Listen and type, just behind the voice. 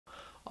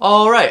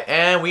Alright,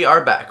 and we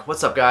are back.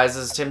 What's up guys,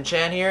 this is Tim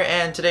Chan here,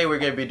 and today we're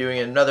going to be doing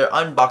another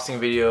unboxing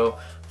video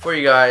for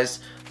you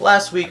guys.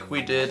 Last week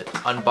we did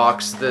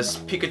unbox this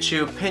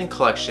Pikachu pin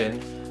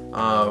collection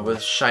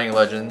with Shining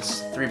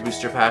Legends, 3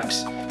 booster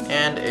packs,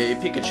 and a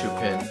Pikachu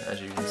pin,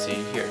 as you can see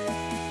here.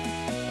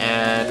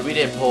 And we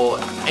didn't pull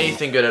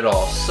anything good at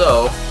all,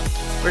 so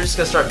we're just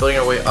going to start building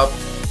our way up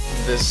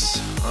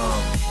this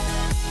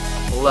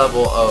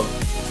level of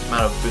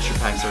amount of booster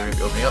packs that we're going to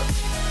be opening up.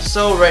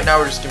 So right now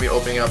we're just going to be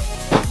opening up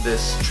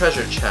this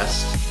treasure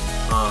chest,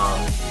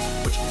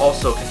 which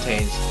also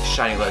contains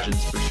Shiny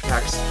Legends booster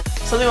packs.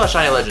 Something about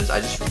Shiny Legends,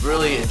 I just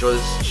really enjoy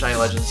this Shiny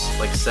Legends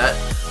set.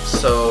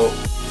 So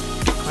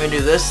I'm going to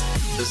do this.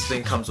 This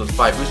thing comes with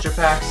 5 booster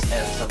packs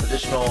and some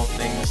additional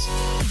things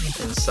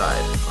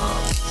inside.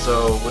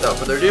 So without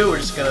further ado, we're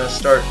just going to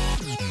start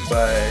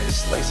by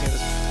slicing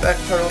this back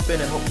part open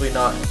and hopefully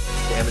not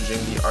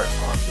damaging the art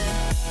on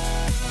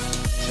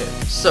the tin.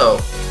 So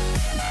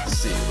let's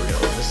see, we're going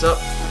to open this up.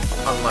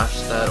 Unlatch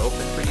that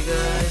open for you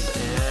guys,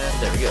 and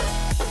there we go.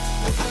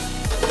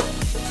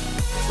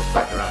 Flip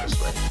back around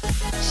this way.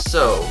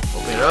 So,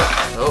 open it up.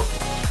 Oh,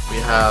 we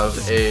have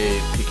a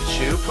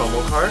Pikachu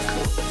promo card.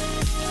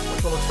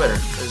 Which one looks better?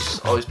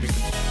 There's always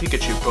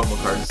Pikachu promo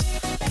cards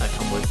that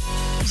come with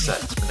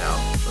sets for now.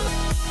 But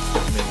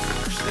I mean,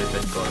 actually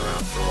they've been going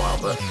around for a while,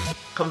 but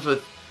comes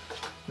with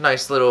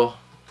nice little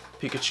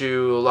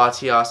Pikachu,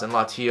 Latias, and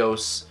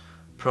Latios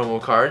promo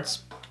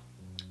cards,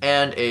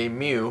 and a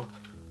Mew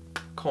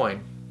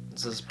coin.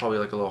 This is probably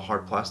like a little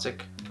hard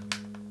plastic.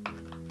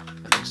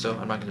 I think so.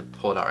 I'm not going to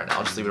pull it out right now.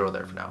 I'll just leave it over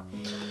there for now.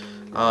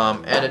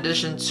 In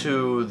addition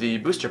to the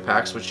booster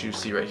packs, which you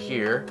see right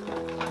here,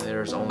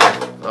 there's only,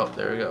 oh,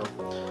 there we go.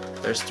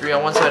 There's 3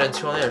 on one side and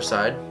 2 on the other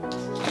side.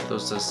 Put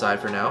those to the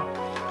side for now.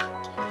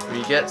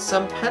 We get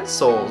some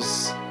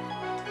pencils.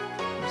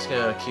 I'm just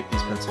going to keep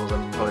these pencils.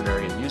 I'm probably never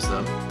going to use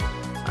them.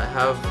 I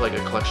have like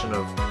a collection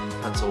of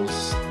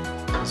pencils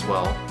as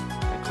well.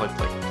 I collect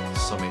like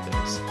so many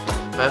things.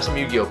 I have some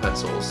Yu-Gi-Oh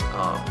pencils.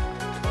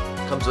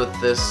 Comes with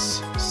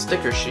this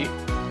sticker sheet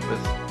with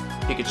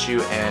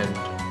Pikachu and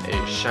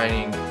a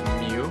shining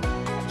Mew,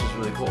 which is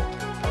really cool.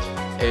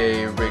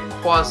 A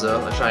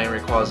Rayquaza, a shining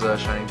Rayquaza,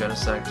 shining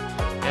Genesect,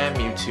 and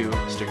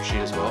Mewtwo sticker sheet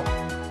as well.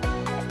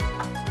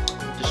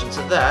 In addition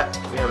to that,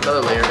 we have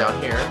another layer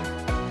down here.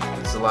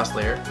 This is the last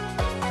layer.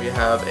 We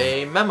have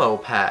a memo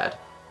pad.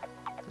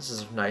 This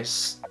is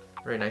nice,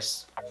 very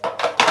nice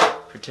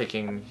for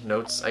taking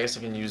notes. I guess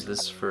I can use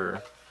this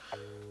for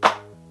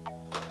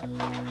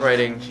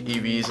writing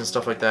EVs and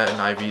stuff like that, and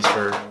IVs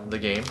for the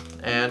game,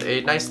 and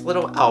a nice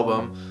little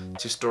album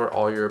to store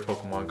all your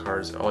Pokemon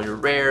cards, all your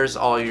rares,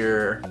 all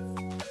your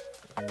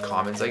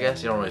commons. I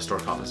guess you don't really store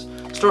commons.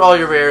 Store all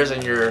your rares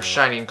and your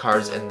shining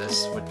cards in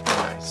this would be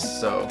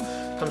nice. So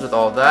comes with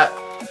all of that.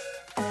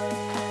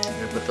 I'm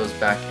gonna put those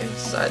back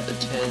inside the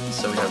tin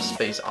so we have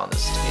space on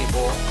this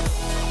table.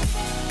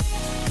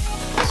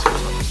 Let's go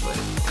on this way.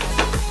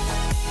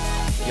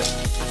 Yep.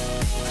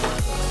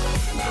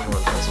 I don't know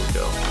where the pencils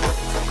go.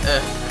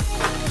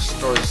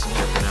 Store this in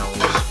here for now.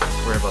 We'll just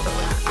worry about that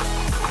later.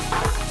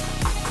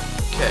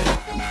 Okay,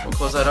 we'll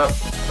close that up,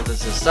 put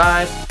this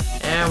aside,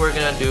 and we're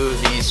gonna do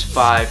these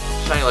 5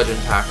 Shiny Legend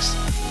packs.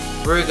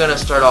 We're gonna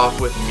start off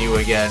with Mew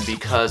again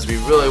because we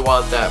really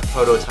want that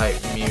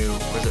prototype Mew.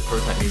 Or is it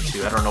prototype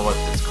Mewtwo? I don't know what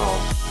it's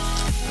called.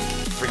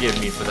 Forgive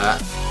me for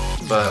that.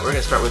 But we're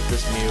gonna start with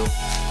this Mew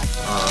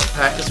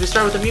pack because we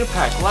started with the Mew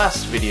pack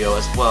last video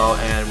as well,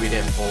 and we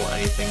didn't pull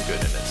anything good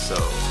in it. So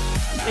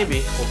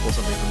maybe we'll pull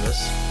something from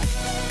this.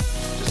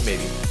 Just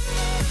maybe.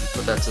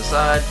 Put that to the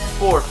side,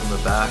 forward from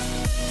the back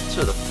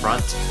to the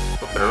front,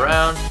 flip it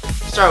around.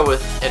 Start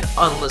with an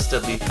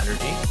unlisted leaf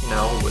energy. You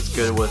know what's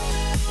good with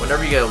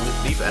whenever you get a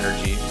leaf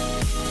energy,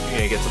 you're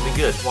gonna get something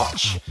good.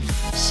 Watch.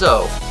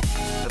 So,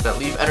 got that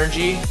leaf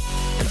energy,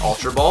 an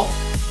Ultra Ball,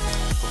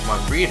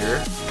 Pokemon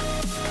Breeder,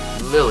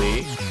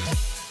 Lily,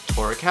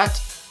 Torracat,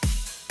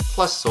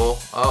 Plusle,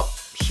 oh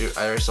shoot,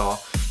 I already saw,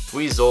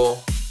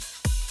 Weasel,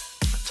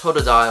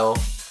 Totodile,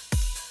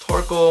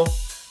 Torkoal,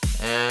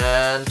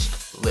 and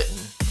Litten.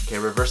 Okay,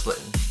 reverse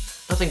Litten.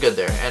 Nothing good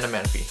there, and a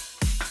Manaphy.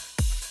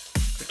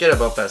 Forget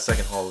about that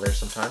second holo there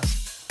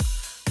sometimes.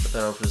 Put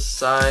that over to the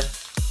side.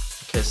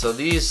 Okay, so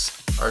these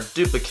are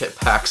duplicate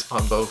packs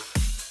on both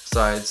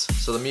sides.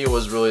 So the Mew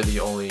was really the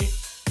only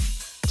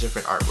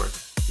different artwork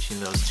between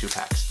those 2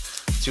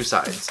 packs, 2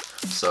 sides.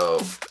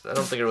 So I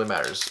don't think it really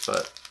matters,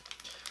 but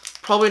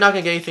probably not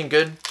gonna get anything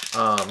good,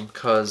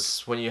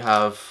 because when you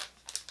have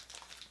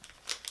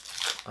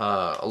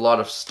a lot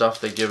of stuff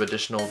they give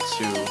additional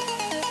to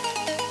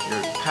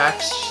your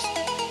packs,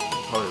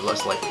 probably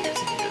less likely to get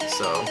something good.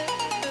 So,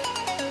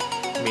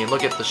 I mean,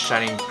 look at the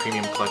Shining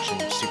Premium Collection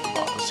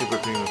Super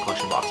Premium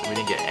Collection box. We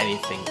didn't get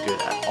anything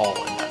good at all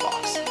in that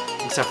box,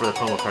 except for the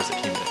promo cards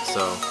that came in it.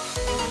 So,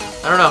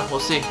 I don't know. We'll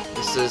see.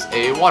 This is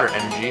a Water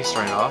Energy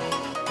starting off.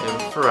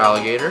 For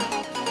Alligator,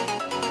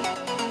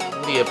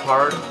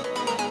 Leopard,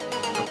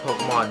 a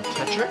Pokemon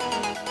Catcher,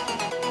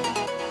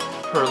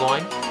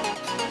 Purloin,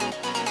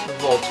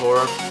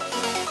 Voltorb,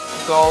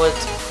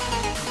 Golett,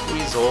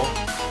 Weasel,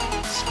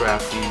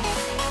 Scrafty,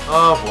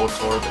 a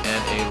Voltorb,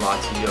 and a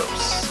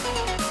Latios.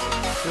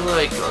 I feel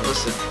like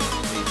unlisted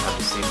we have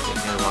the same thing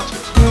here,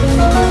 Latios.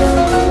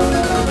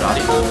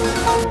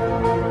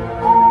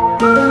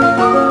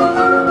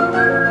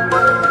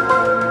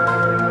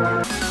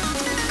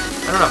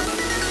 I don't know.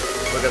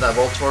 Look at that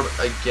Voltorb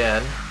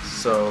again.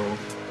 So,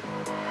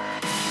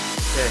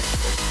 okay,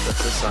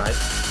 that's this side.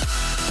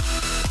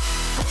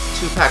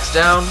 2 packs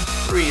down,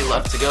 3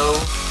 left to go,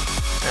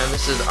 and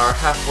this is our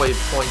halfway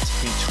point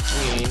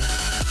between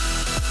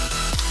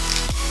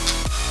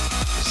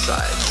the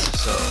sides.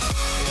 So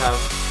we have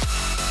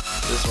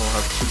this one will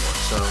have 2 more.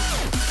 So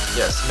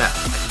yes, Matt, I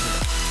can do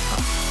that. Oh,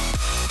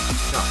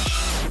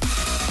 gosh.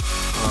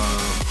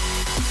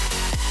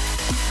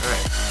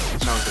 Alright,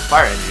 challenge with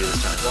fire energy this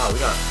time. Wow, we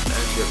got an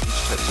energy of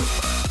each type so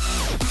far.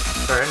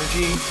 Fire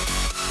energy,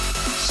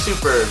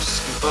 super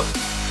scoop up.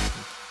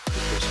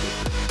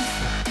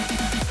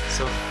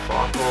 So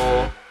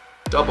Fossil,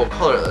 double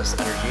colorless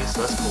energy,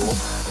 so that's cool.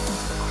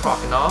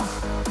 Croconaw,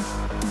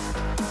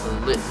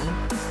 Litten,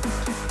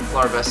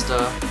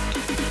 Larvesta,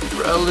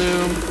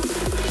 Breloom,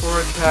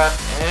 Torracat,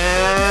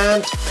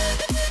 and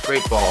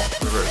Great Ball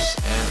reverse,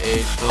 and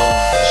a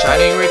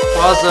Shining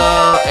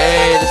Rayquaza.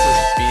 Hey, this is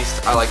a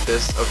beast. I like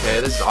this. Okay,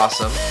 this is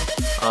awesome.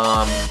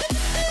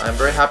 I'm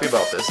very happy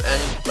about this,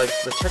 and like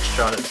the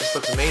texture on it just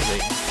looks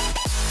amazing.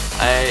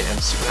 I am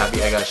super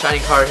happy. I got a shiny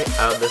card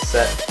out of this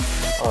set,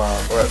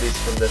 or at least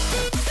from this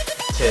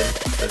tin,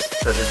 this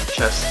treasure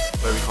chest,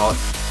 whatever you call it.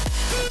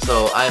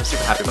 So I am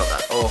super happy about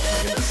that. Oh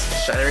my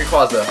goodness, shiny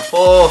Rayquaza.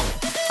 Oh,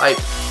 hype.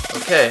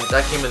 Okay,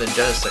 that came in the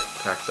Genesect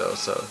pack though.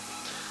 So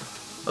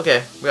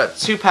okay, we got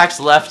 2 packs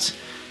left,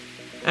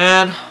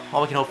 and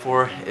all we can hope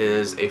for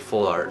is a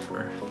full art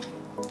for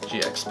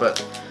GX.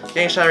 But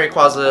getting shiny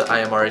Rayquaza, I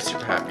am already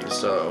super happy.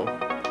 So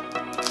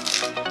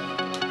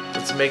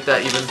let's make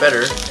that even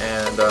better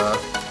and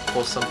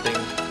pull something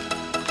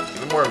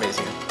even more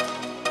amazing.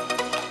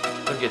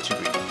 Don't get too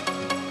greedy.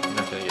 I'm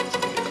not gonna get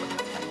something good.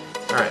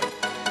 Alright,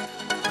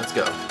 let's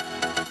go.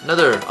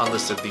 Another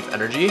unlisted leaf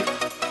energy.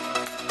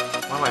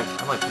 Why am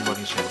I'm like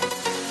promoting channel.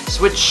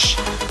 Switch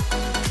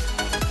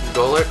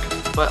Golurk,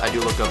 but I do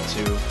look up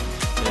to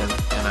him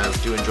and I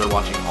do enjoy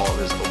watching all of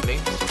his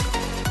openings.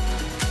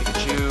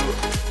 Pikachu,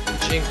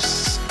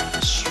 Jinx,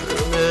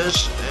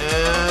 Shroomish,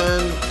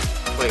 and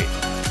wait,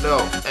 no,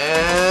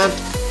 and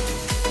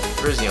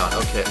Brizion.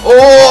 Okay.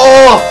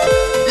 Oh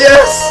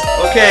yes!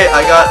 Okay,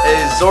 I got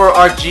a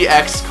Zoroark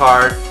GX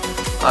card.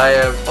 I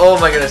am, oh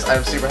my goodness,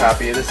 I'm super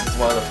happy. This is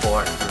one of the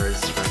 4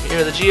 cards from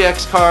here. The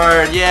GX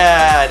card,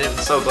 yeah! I'm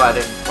so glad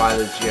I didn't buy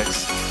the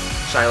GX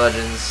Shiny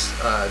Legends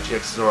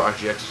GX Zoroark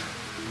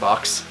GX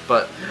box,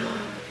 but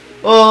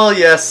oh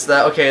yes,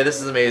 that okay. This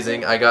is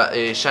amazing. I got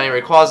a shiny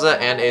Rayquaza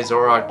and a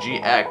Zoroark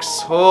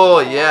GX. Oh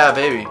yeah,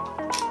 baby.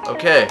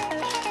 Okay,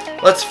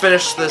 let's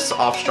finish this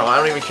off strong. I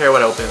don't even care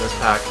what I open in this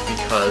pack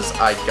because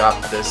I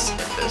got this and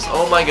this.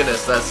 Oh my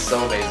goodness, that's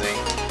so amazing.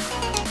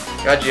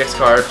 Got a GX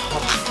card.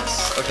 Oh,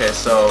 yes. Okay,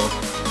 so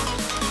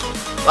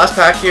last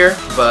pack here,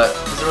 but it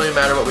doesn't really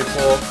matter what we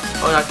pull.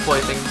 Oh, not to pull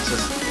anything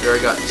since we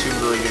already got 2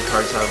 really good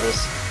cards out of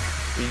this.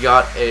 We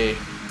got a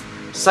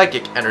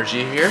Psychic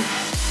Energy here.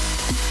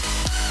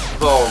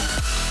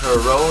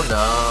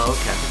 Corona.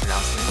 Okay, I can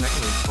pronounce it. I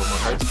can read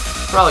Pokemon cards.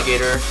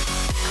 Feraligatr,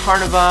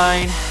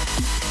 Carnivine,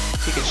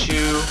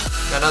 Pikachu.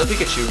 Got another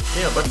Pikachu.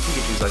 Yeah, a bunch of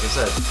Pikachus, like I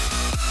said.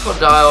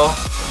 Totodile,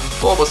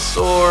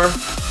 Bulbasaur,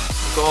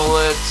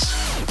 Golett,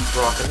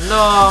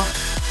 Croconaw,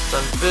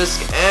 Sunfisk,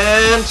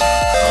 and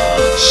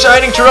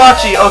Shining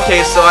Jirachi.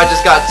 Okay, so I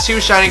just got 2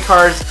 Shining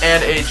cards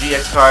and a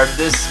GX card.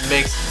 This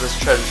makes this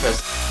treasure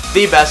chest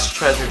the best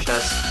treasure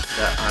chest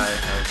that I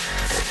have.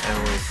 I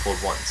only pulled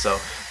 1, so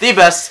the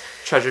best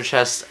treasure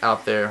chest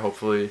out there.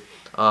 Hopefully,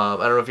 I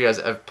don't know if you guys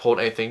have pulled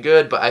anything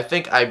good, but I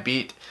think I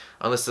beat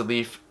Unlisted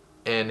Leaf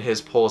in his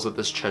pulls with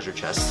this treasure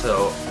chest.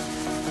 So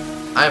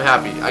I'm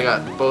happy. I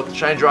got both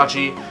Shiny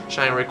Jirachi,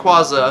 Shiny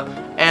Rayquaza,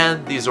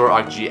 and the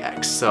Zoroark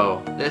GX.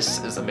 So this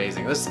is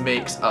amazing. This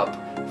makes up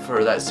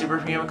for that Super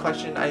Premium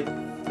collection, I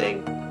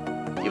think.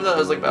 Even though it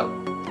was like about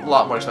a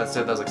lot more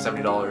expensive, that was like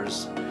 $70,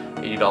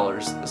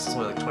 $80. This is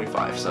only like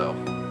 $25. So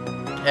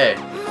hey,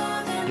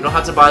 you don't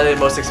have to buy the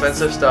most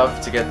expensive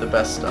stuff to get the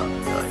best stuff.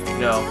 You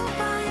know,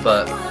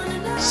 but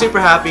super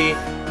happy.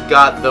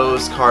 Got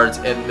those cards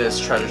in this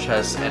treasure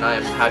chest, and I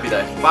am happy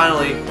that I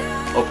finally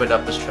opened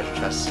up this treasure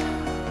chest.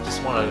 I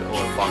just want to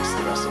unbox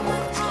the rest of all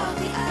that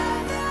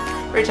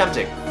stuff. Very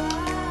tempting,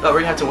 but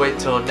we're gonna have to wait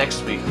till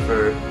next week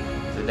for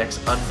the next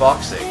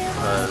unboxing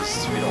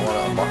because we don't want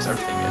to unbox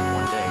everything in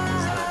one day.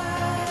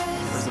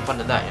 Where's the fun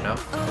in that, you know?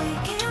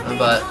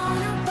 But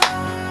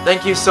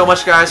thank you so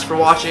much, guys, for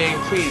watching.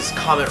 Please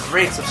comment,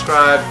 rate,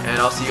 subscribe, and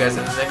I'll see you guys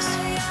in the next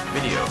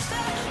video.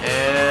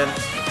 And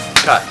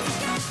cut.